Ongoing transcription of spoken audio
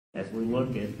as we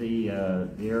look at the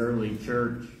early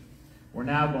church, we're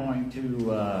now going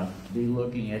to be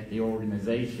looking at the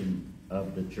organization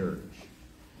of the church.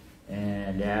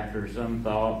 And after some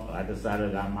thought, I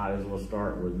decided I might as well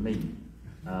start with me.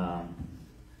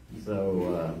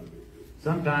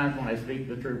 Sometimes when I speak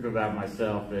the truth about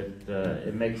myself,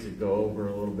 it makes it go over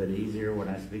a little bit easier when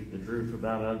I speak the truth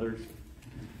about others.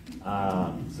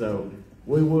 So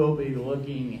we will be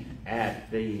looking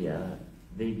at the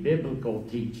biblical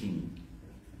teaching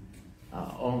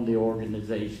on the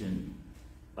organization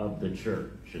of the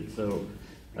church. And so,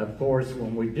 of course,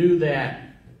 when we do that,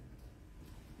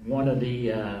 one of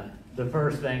the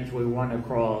first things we run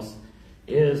across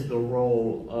is the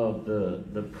role of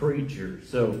the preacher.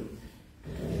 So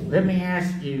let me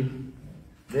ask you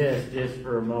this just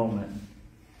for a moment,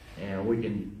 and we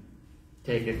can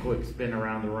take a quick spin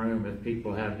around the room if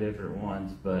people have different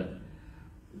ones, but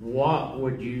what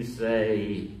would you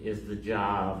say is the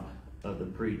job of the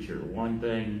preacher? One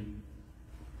thing,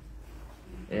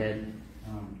 Ed?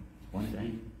 One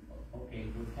thing? Okay,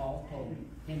 what Paul told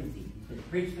Timothy, he said,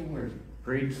 preach the word.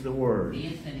 Preach the word. Be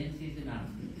instant in season, out of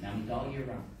season. That means all year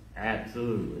round.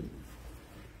 Absolutely.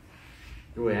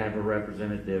 Do we have a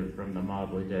representative from the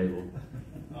Mobley table?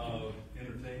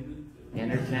 Entertainment.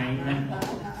 Entertainment?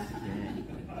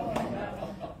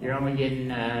 You're only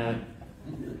getting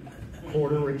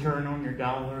quarter return on your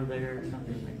dollar there or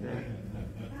something like that?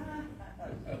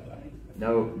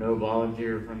 No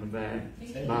volunteer from the back?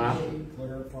 Bob?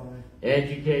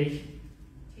 Education?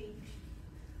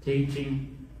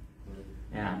 Teaching?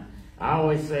 Yeah. I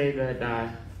always say that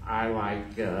I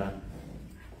like the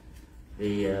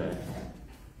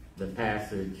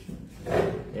passage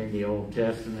in the Old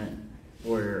Testament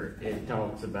where it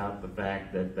talks about the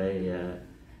fact that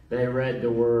they read the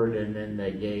word and then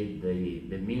they gave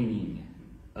the meaning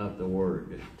of the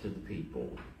word to the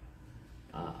people.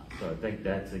 So I think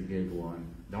that's a good one.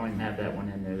 Don't even have that one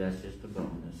in there. That's just a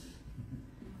bonus.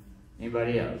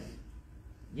 Anybody else?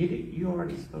 You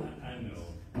already spoke. I know.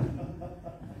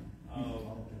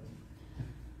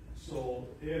 So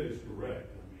Ed is correct.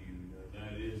 I mean,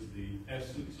 that is the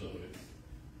essence of it.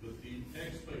 But the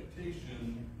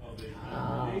expectation of a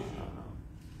congregation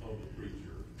of the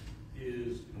preacher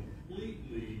is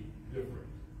completely different.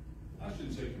 I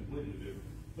shouldn't say completely different,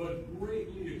 but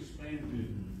greatly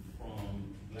expanded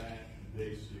from that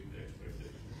basic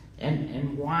expectation.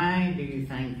 And why do you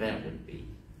think that would be?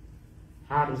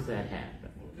 How does that happen?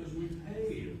 Well, because we pay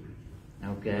a preacher.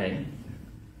 Okay.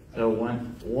 So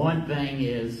one thing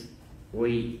is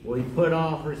we put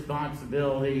off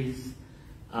responsibilities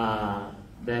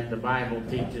that the Bible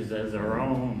teaches as our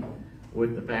own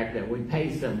with the fact that we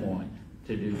pay someone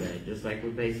to do that, just like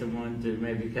we pay someone to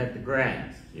maybe cut the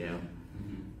grass, you know.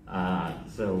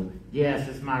 So yes,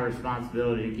 it's my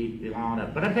responsibility to keep the lawn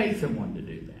up, but I pay someone to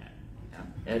do that.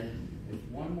 There's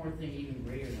one more thing even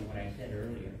greater than what I said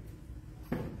earlier.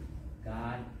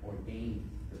 God ordained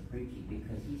the preaching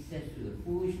because he says through the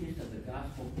foolishness of the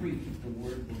gospel preached, the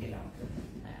word will get out there.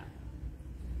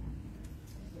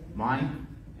 Mike?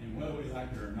 And whether we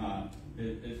like it or not,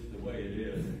 it's the way it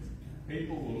is.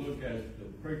 People will look at the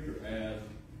preacher as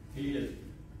he is,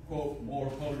 quote, more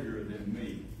holier than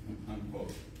me,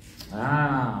 unquote.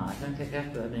 I think I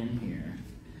got that in here.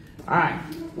 All right.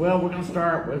 Well, we're going to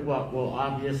start with what will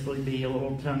obviously be a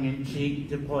little tongue-in-cheek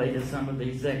to play to some of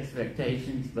these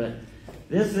expectations, but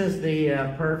this is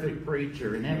the perfect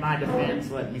preacher. And in my defense,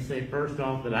 let me say first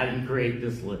off that I didn't create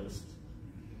this list,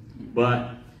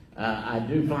 but I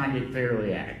do find it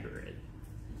fairly accurate.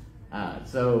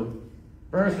 So,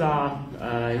 first off,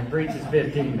 he preaches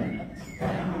 15 minutes.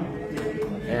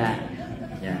 Yeah.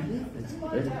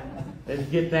 Let's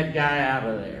get that guy out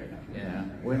of there. Yeah.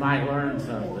 We might learn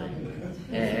something,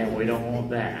 and we don't want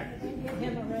that.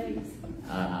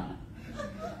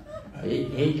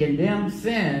 He condemns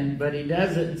sin, but he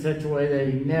does it in such a way that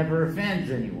he never offends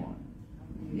anyone.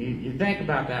 You think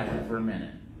about that one for a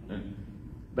minute.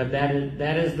 But that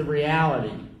is the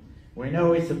reality. We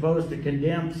know he's supposed to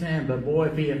condemn sin, but boy,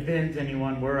 if he offends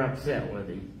anyone, we're upset with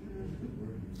him.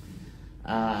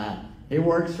 He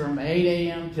works from 8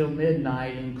 a.m. till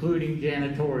midnight, including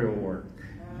janitorial work.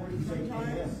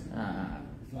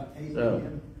 So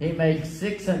he makes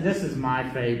this is my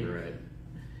favorite.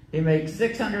 He makes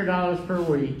 $600 per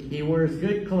week. He wears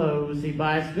good clothes. He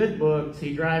buys good books.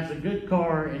 He drives a good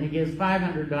car, and he gives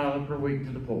 $500 per week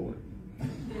to the poor.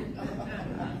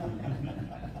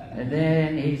 And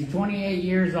then he's 28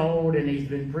 years old, and he's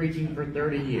been preaching for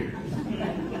 30 years.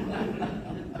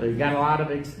 So you got a lot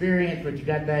of experience, but you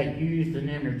got that youth and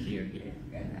energy again.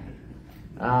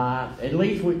 At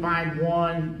least we find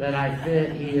one that I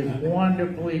fit. He is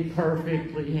wonderfully,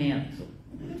 perfectly handsome.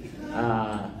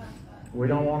 We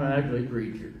don't want an ugly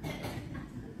creature.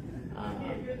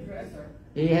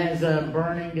 He has a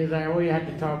burning desire. We have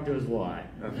to talk to his wife.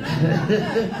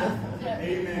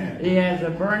 Amen. He has a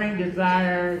burning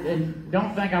desire, and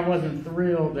don't think I wasn't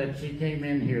thrilled that she came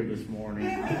in here this morning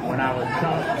when I was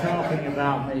talking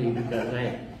about me,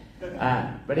 because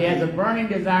but he has a burning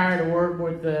desire to work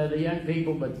with the young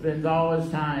people, but spends all his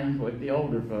time with the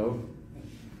older folk.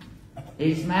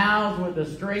 He smiles with a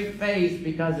straight face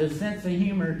because his sense of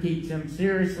humor keeps him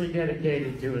seriously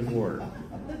dedicated to his work.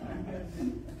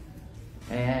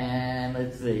 And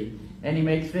let's see. And he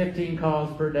makes 15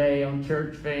 calls per day on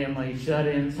church family,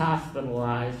 shut-ins,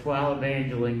 hospitalized, while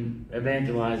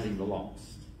evangelizing the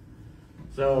lost.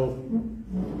 So,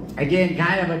 again,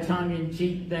 kind of a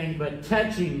tongue-in-cheek thing, but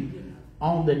touching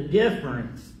on the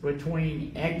difference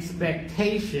between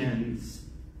expectations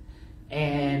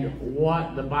and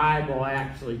what the Bible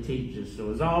actually teaches.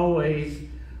 So, as always,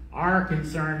 our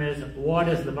concern is, what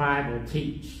does the Bible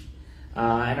teach?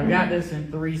 And I've got this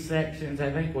in 3 sections.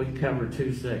 I think we can cover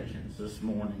 2 sections this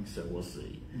morning, so we'll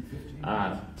see.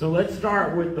 So let's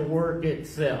start with the work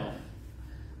itself.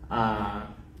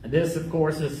 This, of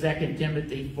course, is 2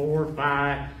 Timothy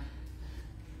 4:5.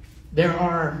 There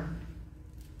are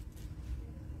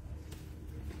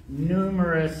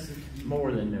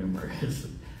more than numerous.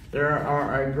 There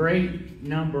are a great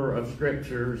number of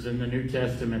scriptures in the New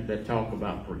Testament that talk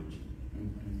about preaching.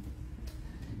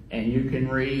 And you can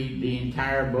read the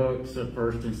entire books of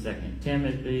 1 and 2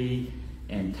 Timothy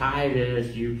and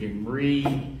Titus. You can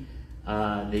read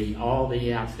all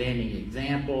the outstanding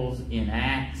examples in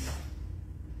Acts.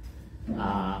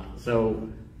 So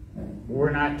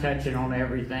we're not touching on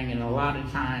everything. And a lot of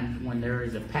times when there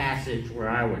is a passage where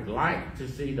I would like to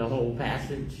see the whole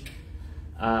passage,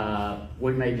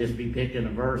 we may just be picking a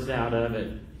verse out of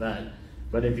it.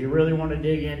 But if you really want to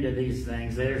dig into these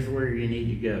things, there's where you need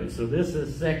to go. So this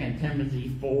is 2 Timothy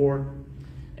 4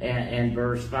 and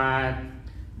verse 5.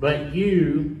 But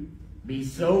you, be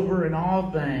sober in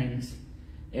all things,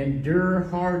 endure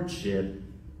hardship,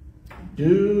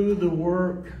 do the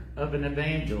work of an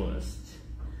evangelist,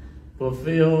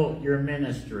 fulfill your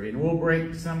ministry. And we'll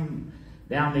break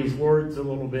down these words a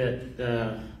little bit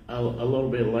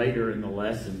later in the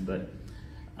lesson. But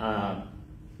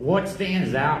what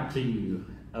stands out to you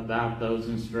about those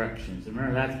instructions?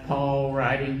 Remember, that's Paul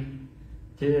writing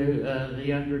to the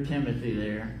younger Timothy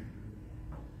there.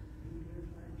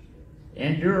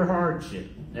 Endure hardship.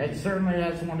 That's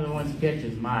one of the ones that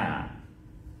catches my eye.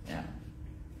 Yeah.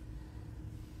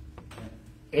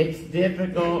 It's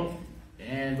difficult,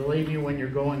 and believe me, when you're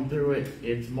going through it,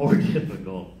 it's more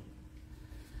difficult.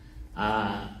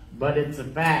 But it's a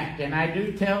fact. And I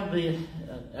do tell the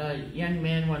young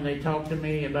men when they talk to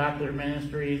me about their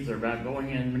ministries or about going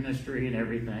in ministry and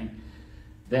everything,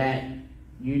 that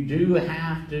you do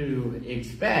have to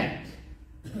expect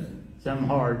some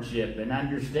hardship and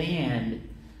understand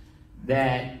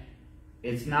that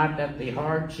it's not that the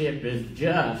hardship is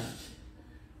just,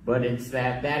 but it's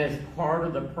that is part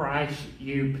of the price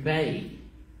you pay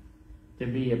to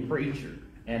be a preacher.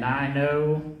 And I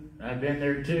know, I've been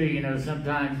there too,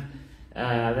 sometimes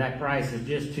that price is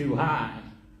just too high.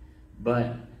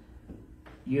 But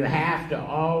you have to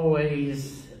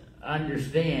always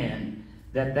understand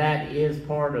that is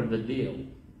part of the deal.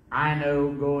 I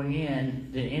know going in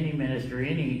to any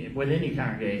ministry, with any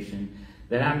congregation,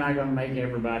 that I'm not going to make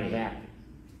everybody happy.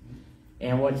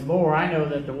 And what's more, I know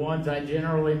that the ones I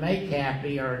generally make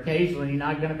happy are occasionally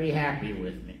not going to be happy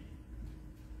with me.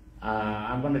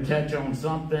 I'm going to touch on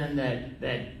something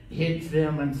that hits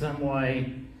them in some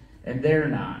way, and they're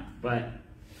not. But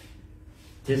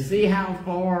to see how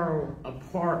far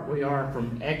apart we are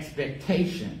from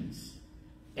expectations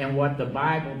and what the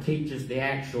Bible teaches the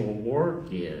actual work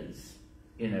is,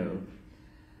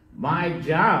 my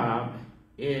job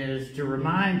is to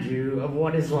remind you of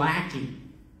what is lacking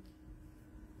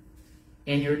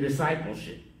in your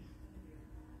discipleship.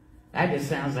 That just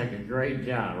sounds like a great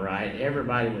job, right?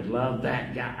 Everybody would love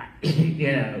that guy,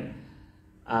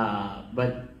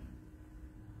 but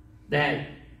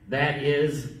that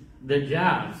is the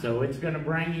job. So it's going to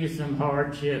bring you some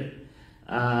hardship,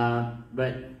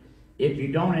 but if you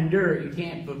don't endure it, you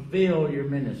can't fulfill your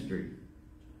ministry.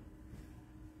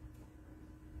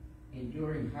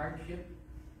 Enduring hardship,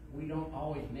 we don't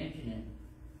always mention it,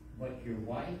 but your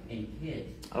wife and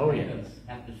kids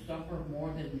have to suffer more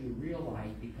than you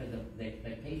realize because of the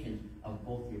expectations of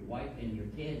both your wife and your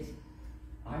kids.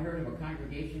 I heard of a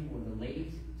congregation where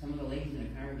some of the ladies in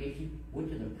the congregation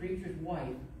went to the preacher's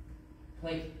wife,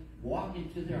 walked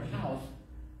into their house,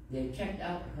 they checked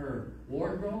out her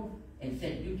wardrobe and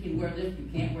said, you can wear this, you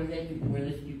can't wear that, you can wear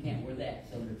this, you can't wear that.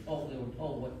 So they were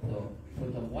told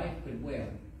what the wife could wear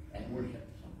at worship.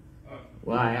 So.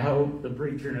 Well, I hope the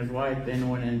preacher and his wife then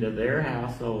went into their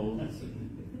households.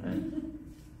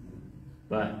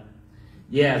 But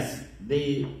yes,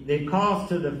 the cost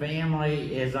to the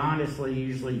family is honestly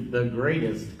usually the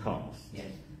greatest cost. Yes.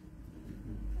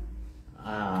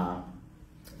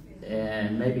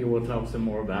 And maybe we'll talk some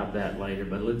more about that later.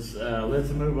 But let's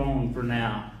move on for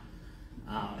now.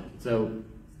 So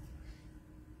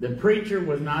the preacher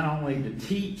was not only to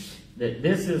teach. That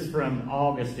this is from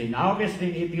Augustine.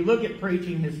 Augustine, if you look at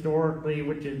preaching historically,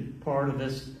 which is part of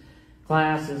this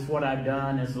class, is what I've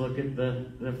done is look at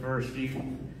the first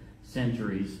few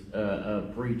centuries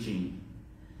of preaching,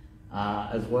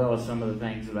 as well as some of the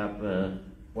things about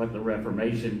what the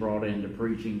Reformation brought into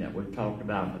preaching that we've talked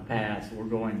about in the past. We're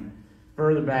going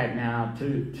further back now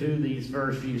to these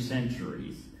first few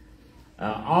centuries.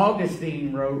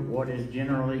 Augustine wrote what is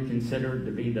generally considered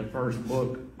to be the first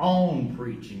book on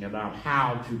preaching, about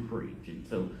how to preach. And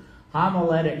so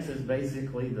homiletics is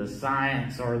basically the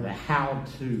science or the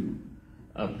how-to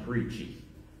of preaching.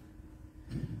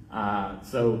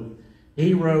 So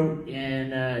he wrote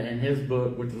in his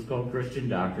book, which was called Christian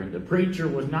Doctrine, the preacher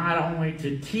was not only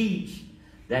to teach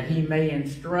that he may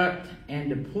instruct, and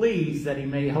to please that he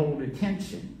may hold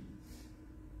attention.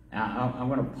 Now, I'm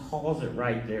going to pause it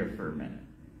right there for a minute.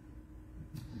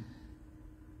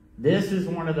 This is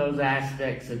one of those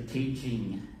aspects of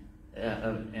teaching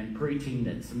and preaching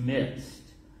that's missed.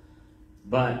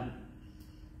 But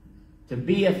to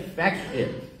be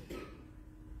effective,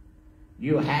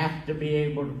 you have to be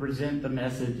able to present the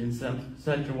message in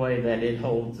such a way that it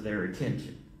holds their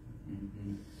attention.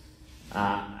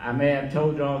 I may have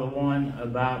told y'all the one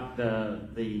about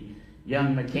the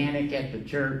young mechanic at the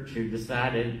church who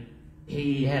decided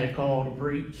he had a call to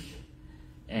preach,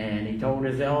 and he told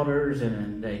his elders,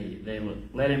 and they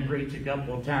let him preach a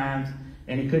couple of times,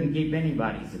 and he couldn't keep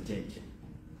anybody's attention.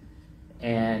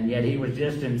 And yet he was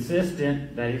just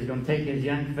insistent that he was going to take his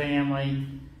young family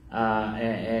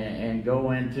and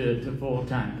go into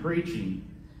full-time preaching.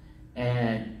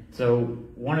 And so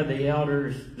one of the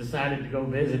elders decided to go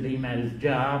visit him at his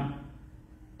job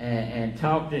and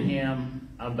talk to him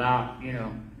about,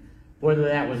 whether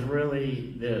that was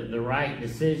really the right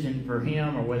decision for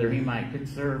him or whether he might could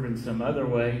serve in some other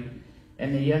way.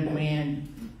 And the young man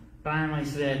finally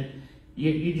said,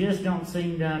 you just don't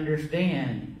seem to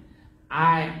understand.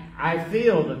 I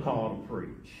feel the call to preach.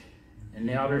 And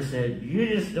the elder said, you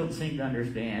just don't seem to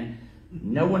understand.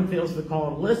 No one feels the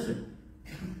call to listen.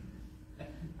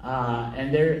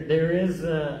 And there is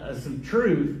some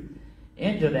truth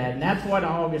into that. And that's what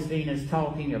Augustine is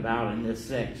talking about in this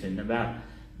section, about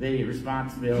the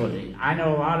responsibility. I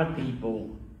know a lot of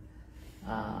people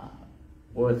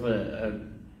with a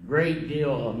great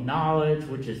deal of knowledge,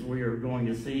 which is we are going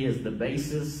to see as the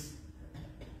basis.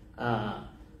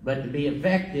 But to be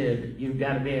effective, you've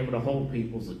got to be able to hold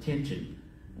people's attention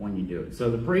when you do it.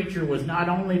 So the preacher was not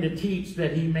only to teach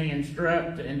that he may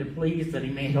instruct and to please that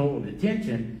he may hold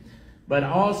attention, but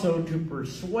also to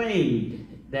persuade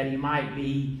that he might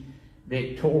be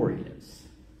victorious.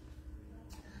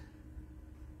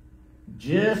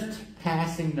 Just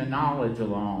passing the knowledge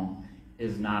along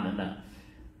is not enough.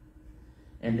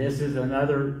 And this is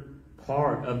another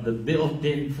part of the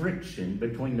built-in friction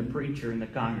between the preacher and the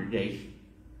congregation.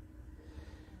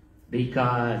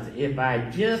 Because if I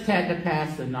just had to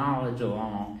pass the knowledge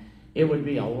along, it would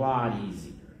be a lot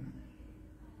easier.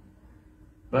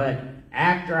 But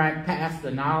after I pass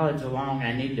the knowledge along,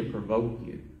 I need to provoke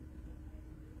you.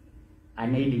 I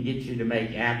need to get you to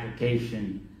make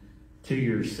application to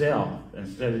yourself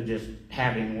instead of just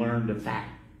having learned a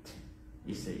fact,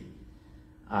 you see.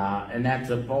 And that's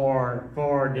a far,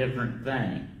 far different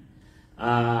thing.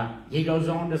 He goes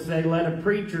on to say, let a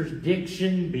preacher's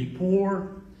diction be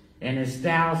poor and his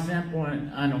style simple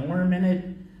and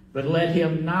unornamented, but let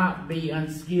him not be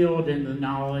unskilled in the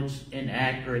knowledge and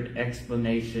accurate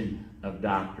explanation of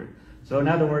doctrine. So in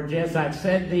other words, yes, I've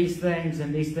said these things,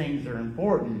 and these things are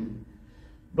important,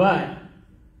 but,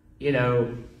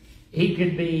 he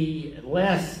could be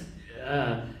less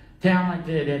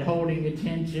talented at holding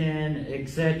attention,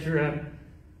 etc.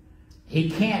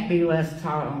 He can't be less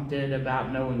talented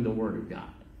about knowing the Word of God.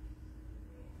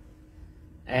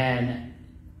 And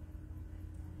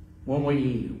when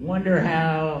we wonder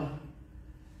how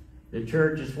the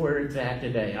church is where it's at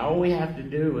today, all we have to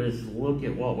do is look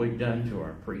at what we've done to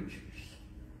our preachers.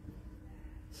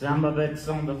 Some of it's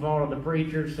on the fault of the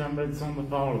preacher, some of it's on the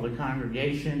fault of the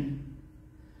congregation.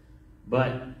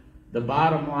 But the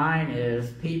bottom line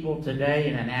is people today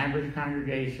in an average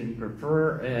congregation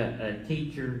prefer a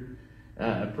teacher,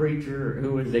 a preacher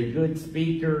who is a good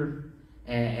speaker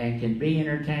and can be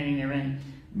entertaining and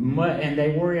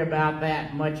they worry about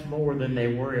that much more than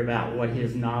they worry about what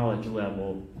his knowledge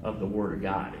level of the Word of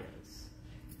God is.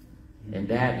 And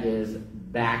that is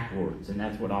backwards, and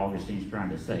that's what Augustine's trying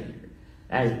to say here.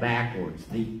 That is backwards.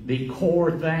 The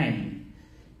core thing,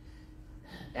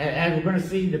 as we're going to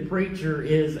see, the preacher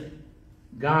is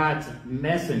God's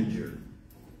messenger.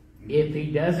 If he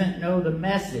doesn't know the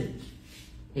message,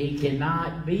 he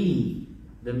cannot be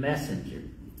the messenger.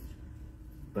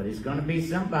 But he's going to be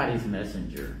somebody's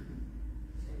messenger.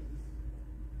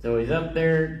 So he's up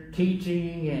there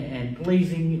teaching and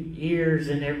pleasing ears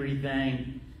and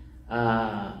everything,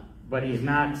 but he's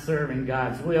not serving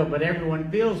God's will. But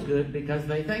everyone feels good because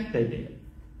they think they did.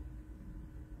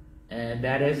 And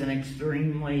that is an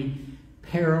extremely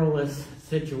perilous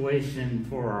situation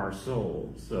for our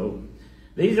souls. So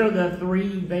these are the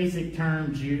three basic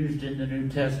terms used in the New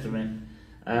Testament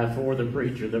for the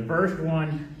preacher. The first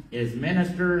one is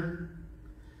minister,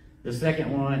 the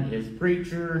second one is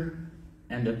preacher,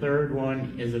 and the third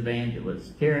one is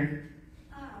evangelist. Karen?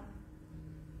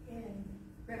 In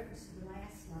reference to the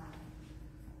last slide,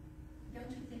 don't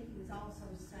you think he was also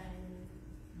saying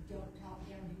don't talk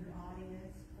down to your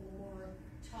audience or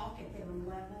talk at their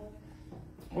level?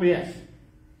 Oh, yes.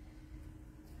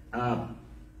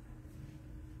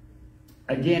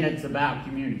 Again, it's about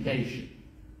communication.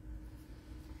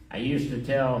 I used to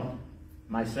tell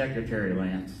my secretary,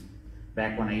 Lance,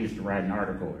 back when I used to write an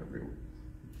article every week.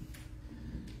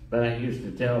 But I used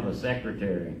to tell the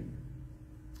secretary,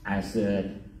 I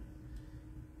said,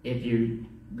 if you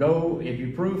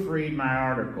proofread my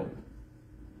article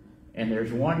and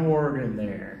there's one word in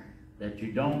there that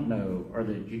you don't know or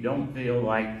that you don't feel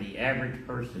like the average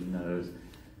person knows,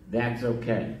 that's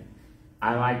okay.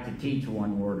 I like to teach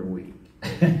one word a week.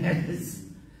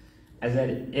 I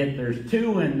said, if there's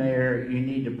two in there, you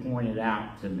need to point it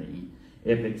out to me.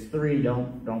 If it's three,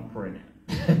 don't print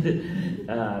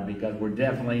it. Because we're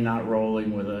definitely not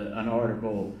rolling with an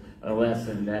article, a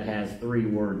lesson that has 3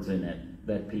 words in it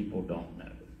that people don't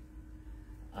know.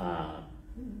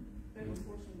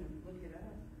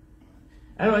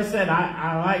 As I said,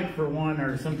 I like for one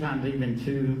or sometimes even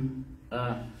two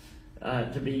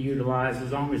to be utilized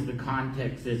as long as the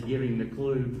context is giving the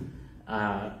clue.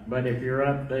 But if you're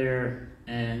up there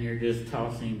and you're just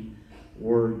tossing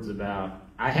words about,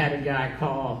 I had a guy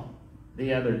call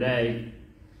the other day.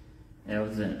 It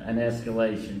was an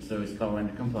escalation, so he's calling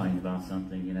to complain about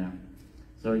something, you know.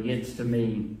 So he gets to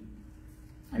me,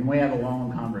 and we have a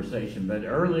long conversation. But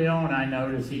early on, I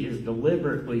noticed he is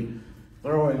deliberately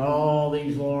throwing all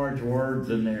these large words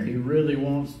in there. He really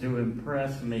wants to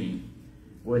impress me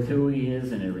with who he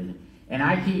is and everything. And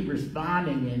I keep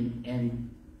responding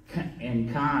in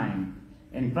kind.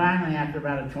 And finally, after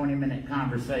about a 20-minute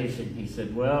conversation, he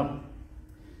said, well,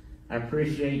 I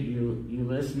appreciate you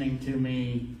listening to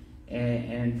me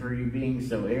and for you being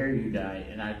so erudite.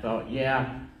 And I thought,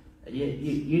 yeah,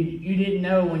 you didn't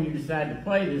know when you decided to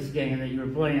play this game that you were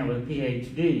playing it with a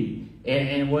PhD and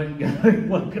it wasn't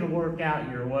going to work out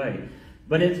your way.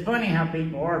 But it's funny how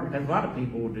people are, because a lot of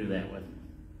people will do that with me.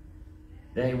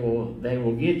 They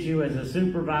will get you as a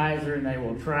supervisor, and they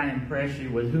will try and impress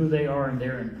you with who they are and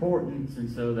their importance,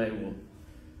 and so they will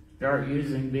start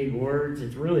using big words.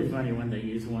 It's really funny when they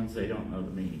use ones they don't know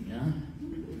the meaning, huh?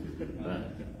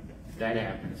 But that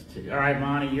happens too. All right,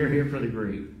 Monty, you're here for the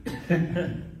Greek.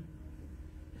 I'm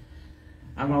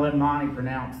going to let Monty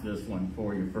pronounce this one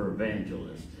for you for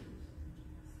evangelist.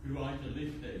 You like the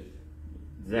least days.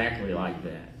 Exactly like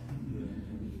that.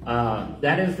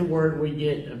 That is the word we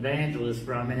get evangelist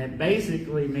from, and it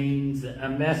basically means a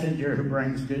messenger who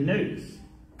brings good news.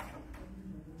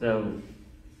 So,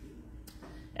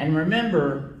 and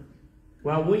remember,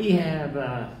 while we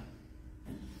have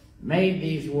made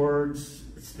these words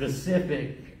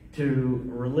specific to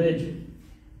religion,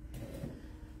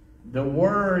 the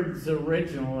words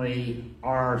originally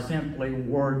are simply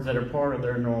words that are part of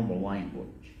their normal language.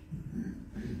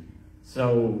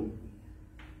 So,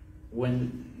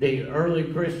 when the early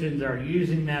Christians are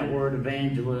using that word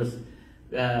evangelist,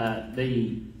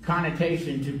 the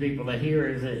connotation to people that hear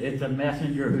is that it's a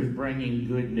messenger who's bringing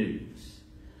good news.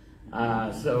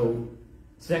 So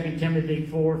 2 Timothy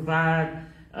 4:5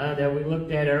 that we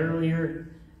looked at earlier,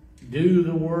 do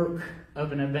the work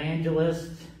of an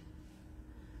evangelist.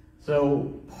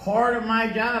 So part of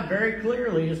my job very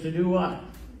clearly is to do what?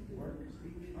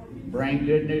 Bring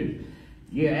good news.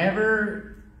 You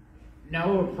ever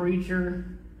know a preacher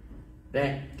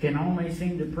that can only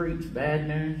seem to preach bad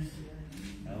news?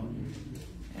 Oh,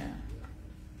 Yeah.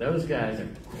 Those guys are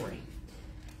great.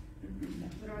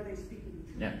 But are they speaking the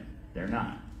truth? No, they're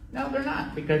not. No, they're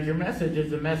not, because your message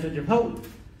is a message of hope.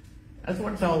 That's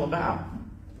what it's all about.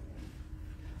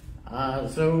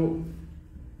 So,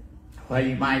 well,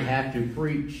 you might have to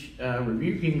preach a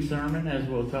rebuking sermon, as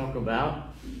we'll talk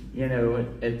about,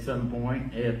 at some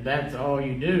point. If that's all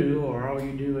you do, or all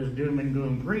you do is doom and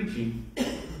gloom preaching,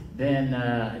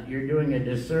 then you're doing a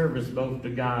disservice both to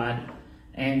God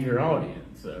and your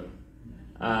audience. So,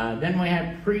 then we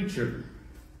have preacher.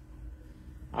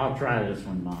 I'll try this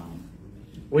one, Mom.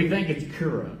 We think it's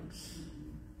kurux.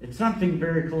 It's something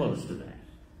very close to that.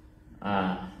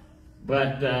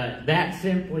 But that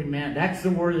simply meant, that's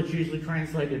the word that's usually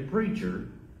translated preacher,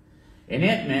 and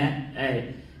it meant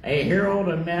a herald,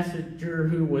 a messenger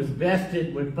who was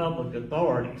vested with public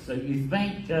authority. So you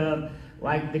think of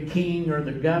like the king or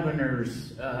the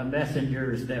governor's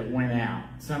messengers that went out,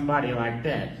 somebody like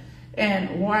that.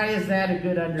 And why is that a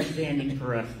good understanding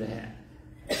for us to have?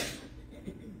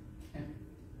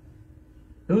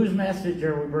 Whose message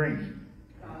are we bringing?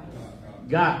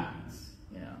 God's.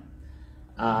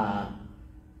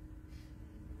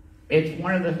 It's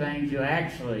one of the things you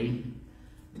actually,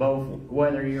 both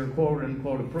whether you're quote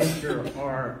unquote a preacher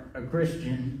or a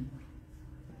Christian,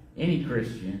 any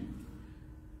Christian,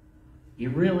 you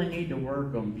really need to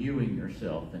work on viewing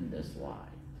yourself in this light.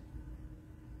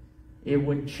 It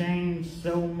would change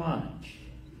so much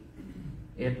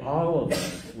if all of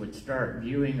us would start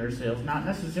viewing ourselves not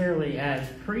necessarily as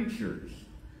preachers,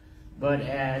 but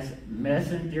as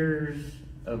messengers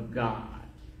of God,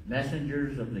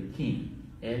 messengers of the King.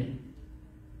 Ed?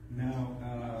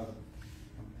 Now,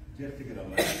 just to get a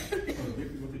laugh, so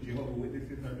this is what the Jehovah's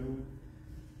Witnesses are doing?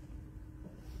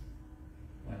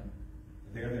 what?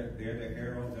 They're the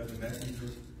heralds, they're the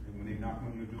messengers, and when they knock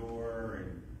on your door,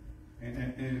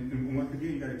 and once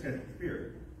again, you got to test the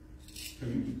spirit. So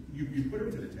you put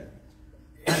them to the test.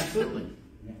 Absolutely.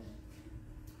 Yes.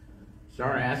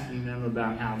 Start asking them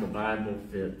about how the Bible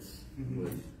fits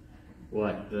with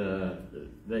what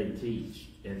they teach.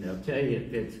 And they'll tell you it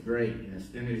fits great. And as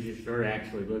soon as you start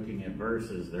actually looking at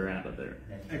verses, they're out of there.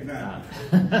 Exactly.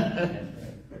 That's right.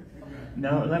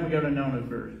 No, let me go to Nona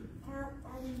first. Are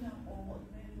we not all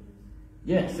evangelists?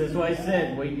 Yes, that's why I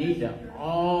said we need to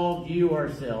all view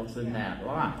ourselves in that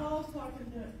light. Paul's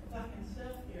talking about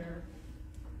himself here.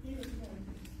 He was going to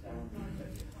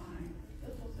take time.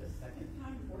 This was his second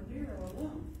time for Nero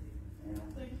alone. And I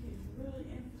think he's really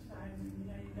emphasizing, you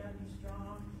got to be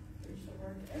strong, preach the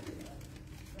word to everybody,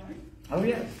 right? Oh,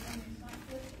 yes. I mean, it's not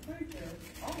just the preacher.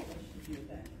 All of us should be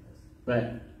evangelists.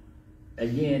 But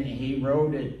again, he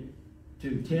wrote it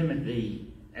to Timothy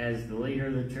as the leader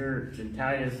of the church, and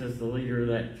Titus as the leader of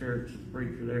that church, the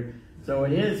preacher there. So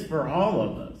it is for all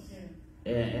of us.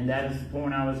 Yeah. And that is the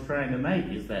point I was trying to make,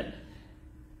 is that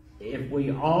if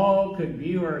we all could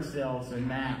view ourselves in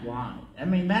that light, I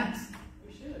mean,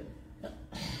 We should.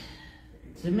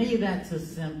 to me, that's a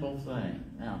simple thing.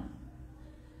 Now,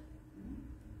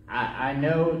 I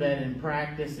know that in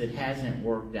practice it hasn't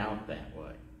worked out that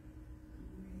way.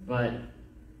 But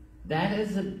that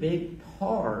is a big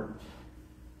part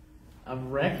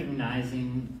of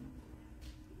recognizing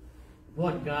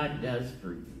what God does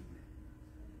for you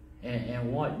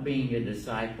and what being a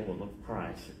disciple of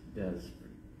Christ does for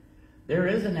you. There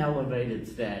is an elevated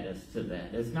status to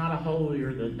that. It's not a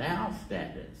holier than thou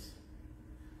status,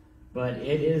 but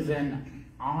it is an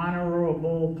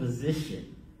honorable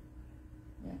position.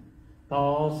 Yeah.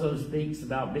 Paul also speaks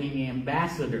about being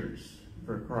ambassadors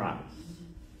for Christ.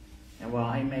 And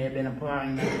while he may have been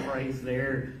applying that phrase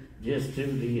there just to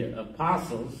the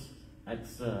apostles,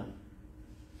 that's a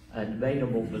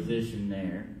debatable position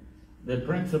there. The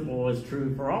principle is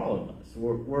true for all of us.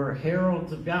 We're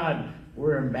heralds of God.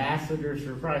 We're ambassadors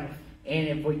for Christ. And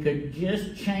if we could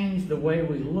just change the way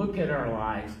we look at our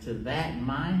lives to that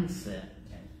mindset,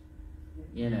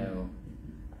 you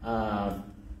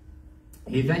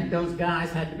think those guys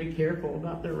had to be careful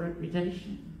about their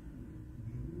reputation?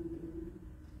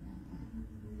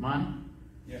 Mine?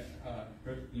 Yeah,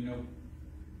 Chris,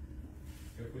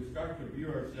 if we start to view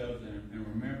ourselves and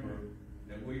remember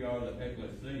that we are the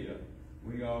ecclesia,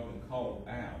 we are the called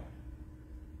out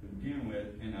to begin with,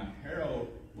 and a herald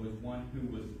was one who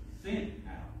was sent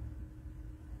out.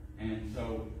 And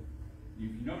so, if you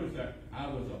notice that I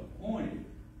was appointed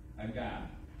a guy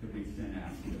to be sent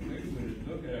out. So we would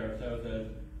look at ourselves as,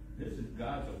 this is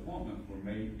God's appointment for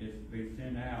me, is to be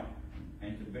sent out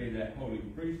and to be that holy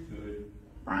priesthood.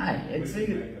 Right. Which would make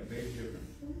a big difference.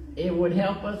 It would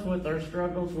help us with our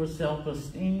struggles with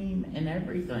self-esteem and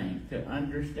everything to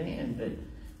understand that,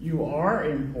 You are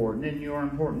important, and you are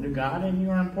important to God, and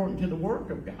you are important to the work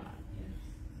of God.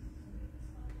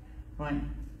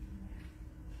 Fine.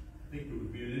 I think it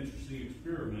would be an interesting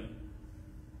experiment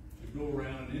to go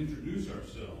around and introduce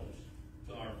ourselves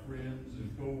to our friends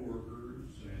and co-workers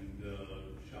and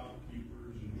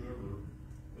shopkeepers and whoever.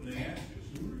 When they ask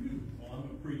us, who are you? Well, I'm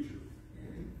a preacher.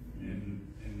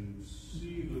 And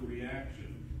see the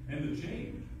reaction and the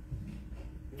change.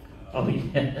 Oh,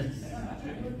 yes.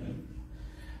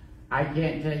 I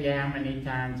can't tell you how many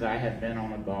times I have been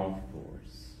on a golf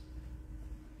course.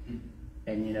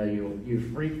 And you know,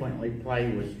 you frequently play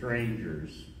with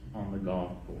strangers on the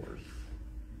golf course.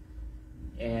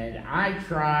 And I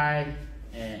try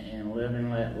and live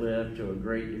and let live to a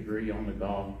great degree on the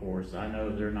golf course. I know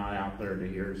they're not out there to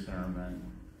hear a sermon,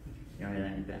 you know,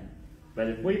 anything like that. But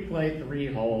if we play 3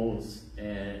 holes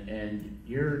and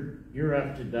you're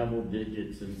up to double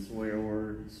digits in swear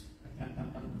words,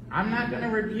 I'm not going to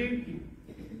rebuke you.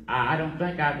 I don't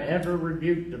think I've ever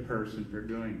rebuked a person for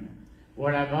doing that.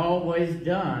 What I've always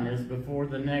done is before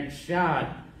the next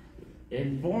shot,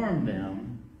 inform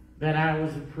them that I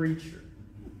was a preacher.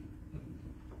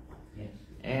 Yes.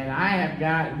 And I have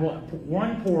got,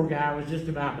 one poor guy was just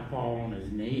about to fall on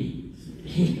his knees.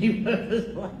 He was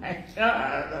like,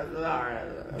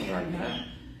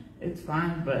 it's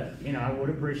fine, but, you know, I would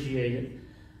appreciate it.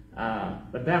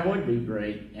 But that would be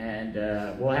great. And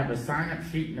we'll have a sign-up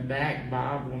sheet in the back.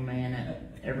 Bob will man it.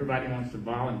 Everybody wants to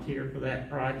volunteer for that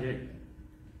project.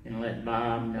 And let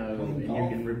Bob know, and you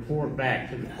can report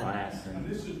back to the class. And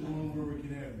this is one where we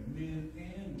can have men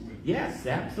and women. Yes,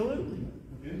 absolutely.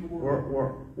 In the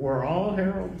world. We're all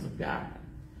heralds of God.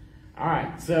 All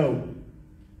right, so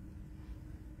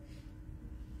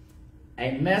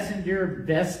a messenger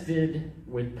vested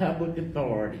with public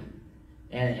authority,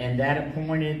 and that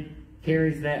appointed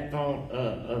carries that thought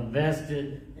of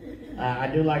vested. I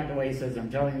do like the way he says, I'm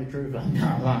telling the truth, I'm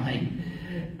not lying.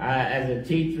 As a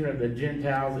teacher of the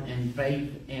Gentiles in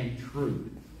faith and truth.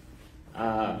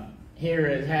 Here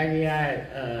is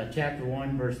Haggai chapter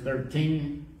 1, verse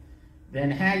 13. Then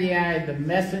Haggai, the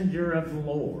messenger of the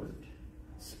Lord,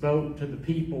 spoke to the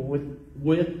people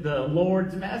with the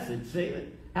Lord's message. See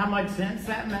how much sense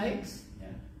that makes? Yeah.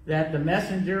 That the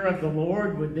messenger of the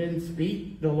Lord would then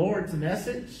speak the Lord's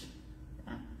message.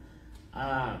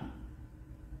 And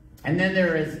then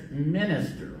there is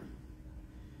minister.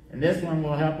 And this one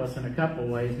will help us in a couple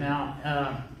ways.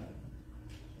 Now,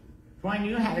 Dwayne,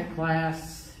 you had a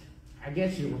class, I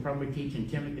guess you were probably teaching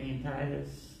Timothy and Titus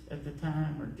at the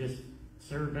time, or just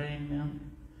surveying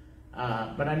them.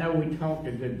 But I know we talked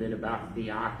a good bit about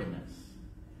diakonos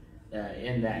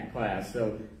in that class.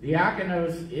 So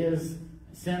diakonos is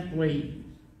simply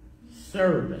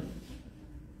servant.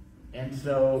 And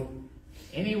so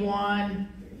anyone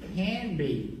can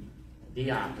be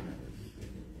diakonos.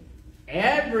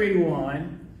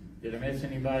 Everyone, did I miss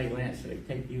anybody, Lance, did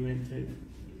I take you into?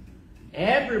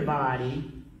 Everybody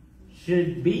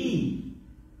should be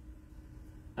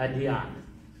a diaconus.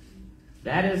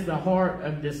 That is the heart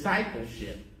of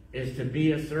discipleship, is to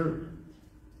be a servant.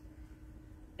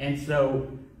 And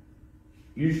so,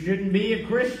 you shouldn't be a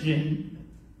Christian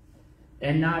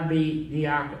and not be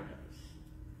diakonos.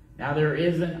 Now, there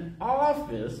is an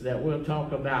office that we'll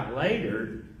talk about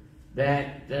later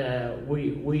that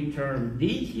we term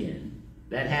deacon,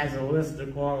 that has a list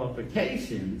of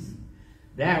qualifications.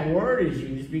 That word is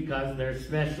used because they're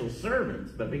special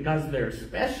servants. But because they're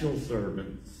special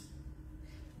servants,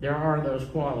 there are those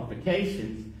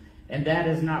qualifications. And that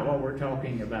is not what we're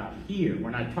talking about here.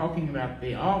 We're not talking about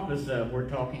the office of, we're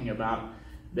talking about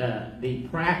the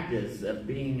practice of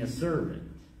being a servant,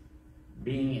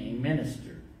 being a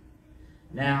minister.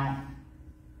 Now,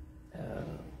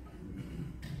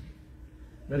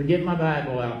 better get my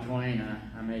Bible out, Twain.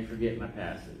 I may forget my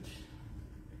passage.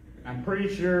 I'm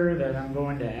pretty sure that I'm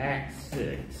going to Acts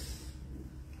 6.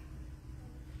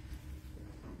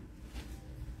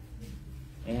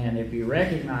 And if you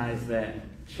recognize that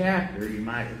chapter, you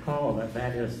might recall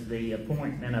that is the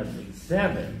appointment of the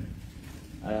 7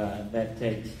 that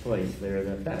takes place there.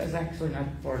 That is actually not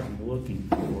the part I'm looking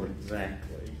for exactly.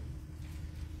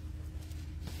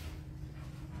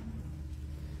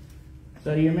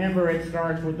 So you remember it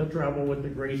starts with the trouble with the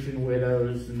Grecian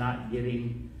widows not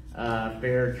getting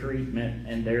fair treatment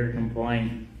and their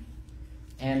complaint.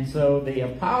 And so the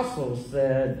apostles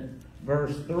said,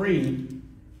 verse 3,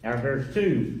 or verse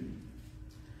 2,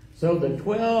 so the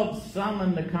 12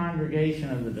 summoned the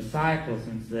congregation of the disciples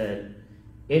and said,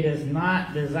 it is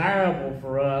not desirable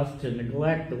for us to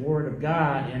neglect the word of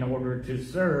God in order to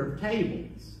serve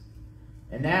tables.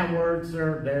 And that word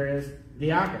serve there is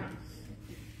diakonos.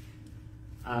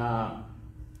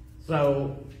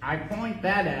 So I point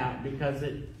that out because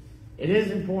it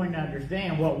is important to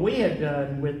understand what we have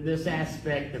done with this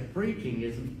aspect of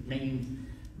preaching means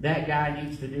that guy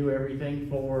needs to do everything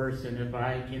for us, and if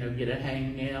I, get a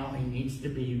hangnail, he needs to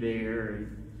be there,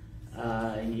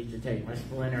 and he needs to take my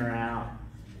splinter out,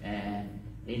 and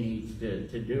he needs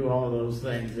to do all those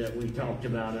things that we talked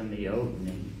about in the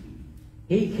opening.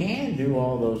 He can do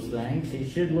all those things. He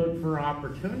should look for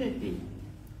opportunity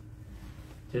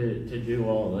to do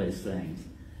all those things.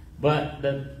 But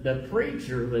the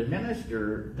preacher, the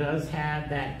minister, does have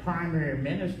that primary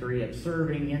ministry of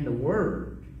serving in the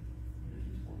Word.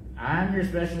 I'm your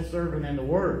special servant in the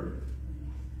Word.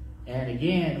 And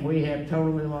again, we have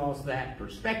totally lost that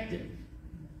perspective.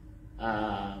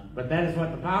 But that is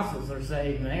what the apostles are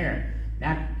saying there.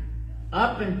 Now,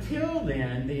 up until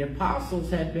then, the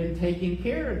apostles had been taking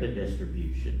care of the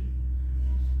distribution.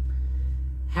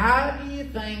 How do you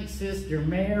think Sister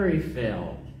Mary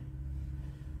felt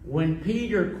when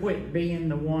Peter quit being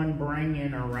the one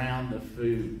bringing around the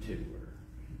food to her?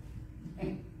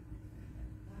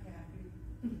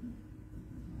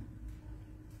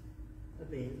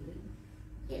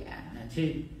 Yeah, and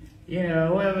she,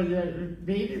 Peter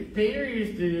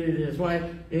used to do this.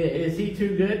 Why, is he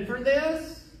too good for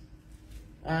this?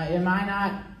 Am I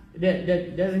not,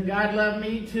 doesn't God love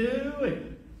me too?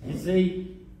 And you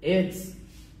see, it's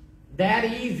that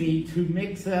easy to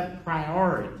mix up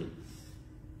priorities.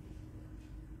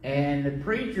 And the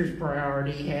preacher's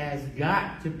priority has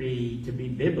got to be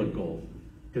biblical,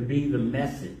 to be the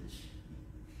message.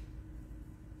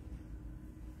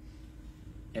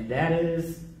 And that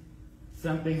is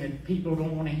something that people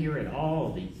don't want to hear at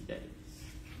all these days.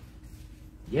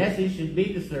 Yes, he should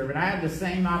be the servant. I have the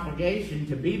same obligation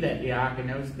to be that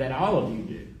diakonos that all of you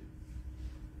do.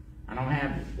 I don't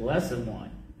have less than one.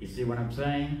 You see what I'm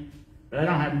saying? But I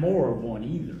don't have more of one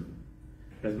either.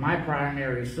 Because my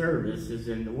primary service is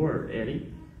in the Word.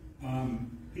 Eddie?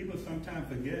 People sometimes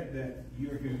forget that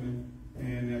you're human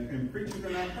and preachers are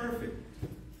not perfect.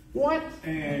 What?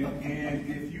 And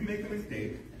if you make a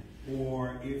mistake,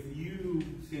 or if you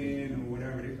sin or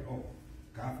whatever, they say, oh,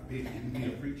 God forbid, you be a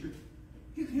preacher.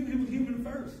 He was human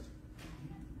first.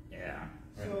 Yeah.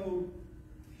 So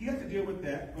he has to deal with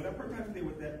that, or that person has to deal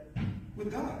with that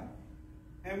with God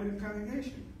and with the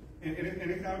congregation. And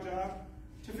it's our job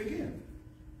to forgive.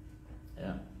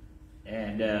 Yeah.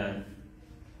 And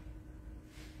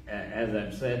as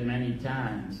I've said many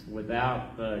times,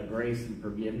 without grace and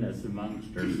forgiveness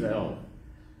amongst ourselves,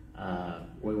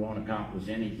 we won't accomplish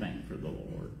anything for the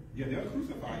Lord. Yeah, they'll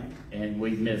crucify you. And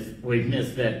we've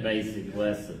missed that basic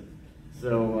lesson.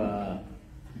 So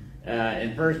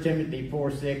in 1 Timothy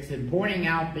 4:6, in pointing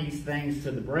out these things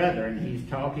to the brethren, he's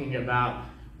talking about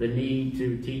the need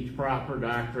to teach proper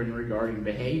doctrine regarding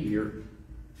behavior.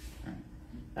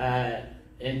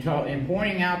 In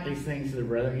pointing out these things to the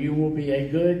brethren, you will be a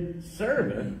good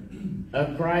servant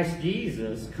of Christ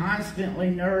Jesus, constantly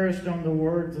nourished on the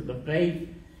words of the faith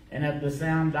and of the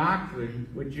sound doctrine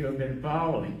which you have been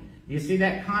following. Do you see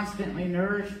that constantly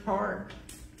nourished part?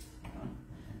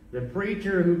 The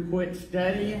preacher who quits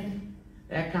studying,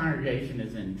 that congregation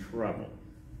is in trouble.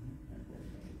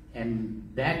 And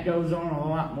that goes on a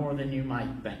lot more than you might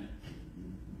think.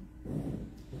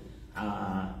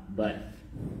 But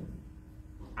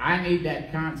I need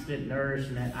that constant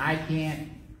nourishment. I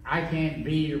can't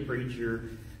be your preacher.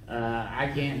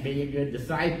 I can't be a good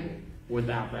disciple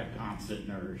without that constant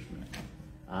nourishment.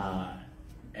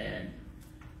 And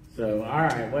so, all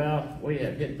right, well, we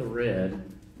have hit the red.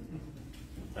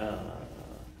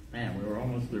 Man, we were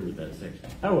almost through with that section.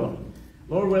 Oh, well.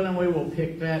 Lord willing, we will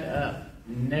pick that up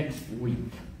next week.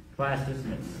 Class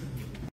dismissed.